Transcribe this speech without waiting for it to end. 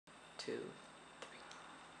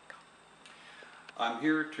I'm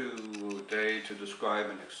here today to describe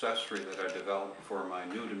an accessory that I developed for my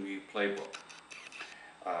new-to-me Playbook.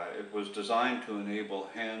 It was designed to enable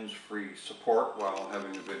hands-free support while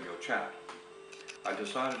having a video chat. I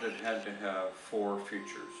decided it had to have 4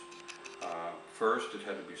 features. First, it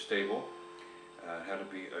had to be stable, it had to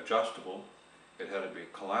be adjustable, it had to be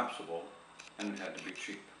collapsible, and it had to be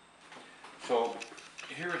cheap. So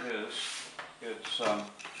here it is.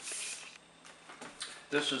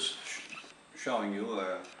 This is showing you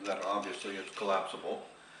that obviously it's collapsible.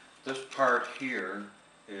 This part here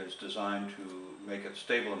is designed to make it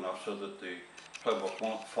stable enough so that the Playbook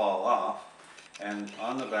won't fall off. And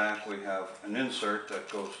on the back we have an insert that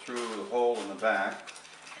goes through the hole in the back,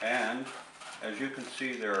 and as you can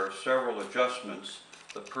see there are several adjustments,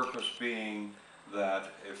 the purpose being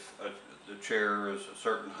that if the chair is a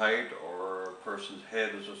certain height or a person's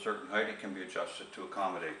head is a certain height, it can be adjusted to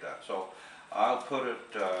accommodate that. So I'll put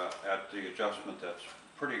it at the adjustment that's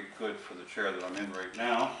pretty good for the chair that I'm in right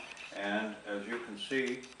now, and as you can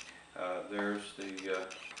see there's the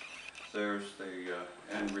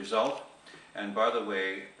end result. And by the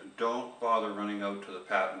way, don't bother running out to the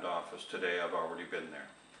patent office today. I've already been there.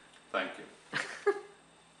 Thank you.